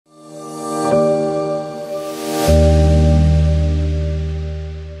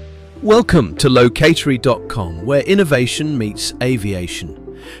Welcome to Locatory.com, where innovation meets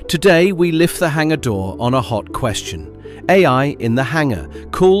aviation. Today we lift the hangar door on a hot question. AI in the hangar,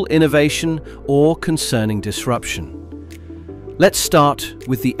 cool innovation or concerning disruption? Let's start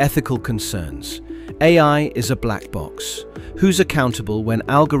with the ethical concerns. AI is a black box. Who's accountable when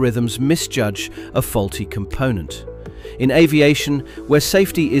algorithms misjudge a faulty component? In aviation, where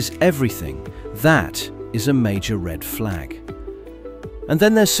safety is everything, that is a major red flag. And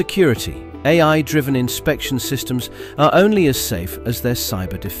then there's security. AI-driven inspection systems are only as safe as their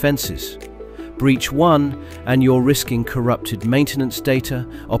cyber defenses. Breach one, and you're risking corrupted maintenance data,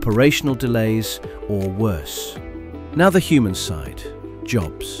 operational delays, or worse. Now the human side,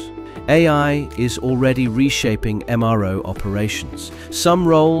 jobs. AI is already reshaping MRO operations. Some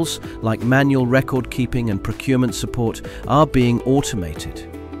roles, like manual record keeping and procurement support, are being automated.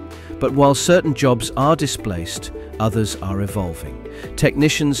 But while certain jobs are displaced, others are evolving.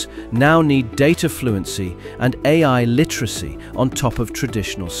 Technicians now need data fluency and AI literacy on top of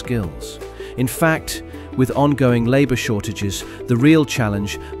traditional skills. In fact, with ongoing labor shortages, the real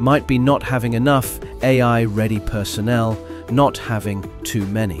challenge might be not having enough AI-ready personnel, not having too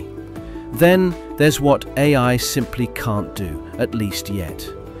many. Then there's what AI simply can't do, at least yet.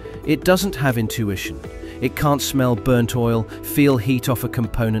 It doesn't have intuition. It can't smell burnt oil, feel heat off a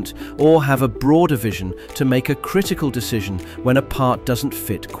component, or have a broader vision to make a critical decision when a part doesn't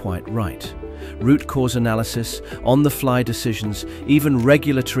fit quite right. Root cause analysis, on-the-fly decisions, even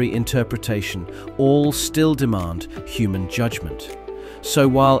regulatory interpretation, all still demand human judgment. So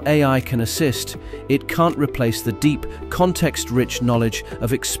while AI can assist, it can't replace the deep, context-rich knowledge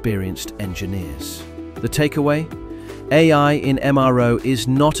of experienced engineers. The takeaway? AI in MRO is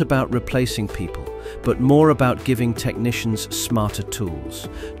not about replacing people, but more about giving technicians smarter tools.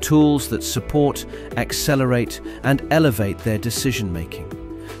 Tools that support, accelerate, and elevate their decision-making.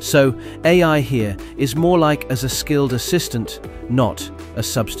 So AI here is more like as a skilled assistant, not a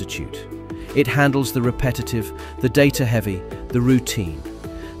substitute. It handles the repetitive, the data-heavy, the routine.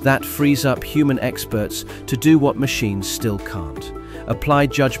 That frees up human experts to do what machines still can't: apply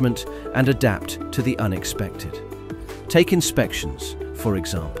judgment and adapt to the unexpected. Take inspections, for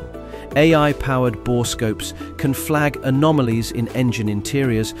example. AI-powered borescopes can flag anomalies in engine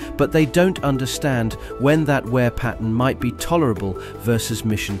interiors, but they don't understand when that wear pattern might be tolerable versus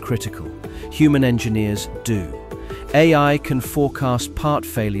mission-critical. Human engineers do. AI can forecast part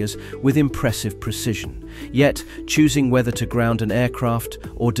failures with impressive precision, yet choosing whether to ground an aircraft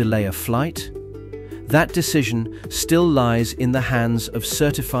or delay a flight? That decision still lies in the hands of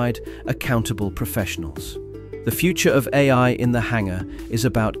certified, accountable professionals. The future of AI in the hangar is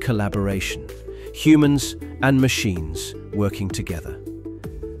about collaboration, humans and machines working together.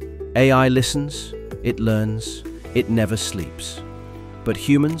 AI listens, it learns, it never sleeps. But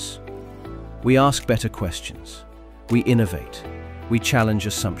humans? We ask better questions. We innovate. We challenge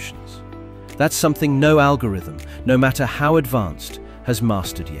assumptions. That's something no algorithm, no matter how advanced, has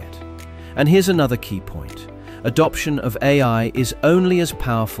mastered yet. And here's another key point. Adoption of AI is only as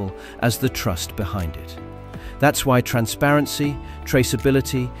powerful as the trust behind it. That's why transparency,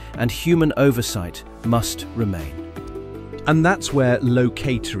 traceability, and human oversight must remain. And that's where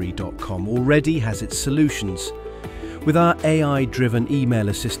Locatory.com already has its solutions. With our AI-driven email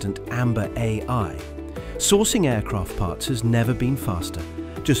assistant, Amber AI, sourcing aircraft parts has never been faster.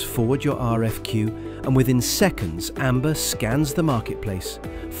 Just forward your RFQ, and within seconds, Amber scans the marketplace,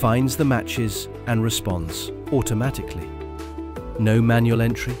 finds the matches, and responds automatically. No manual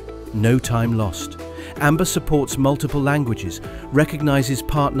entry, no time lost. Amber supports multiple languages, recognizes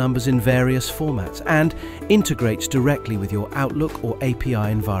part numbers in various formats, and integrates directly with your Outlook or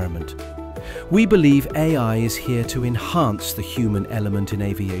API environment. We believe AI is here to enhance the human element in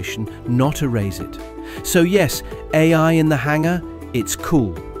aviation, not erase it. So yes, AI in the hangar, it's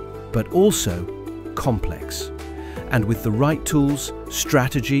cool, but also complex. And with the right tools,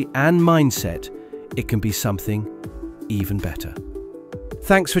 strategy, and mindset, it can be something even better.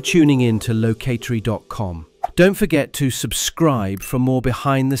 Thanks for tuning in to Locatory.com. Don't forget to subscribe for more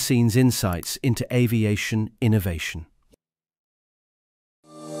behind-the-scenes insights into aviation innovation.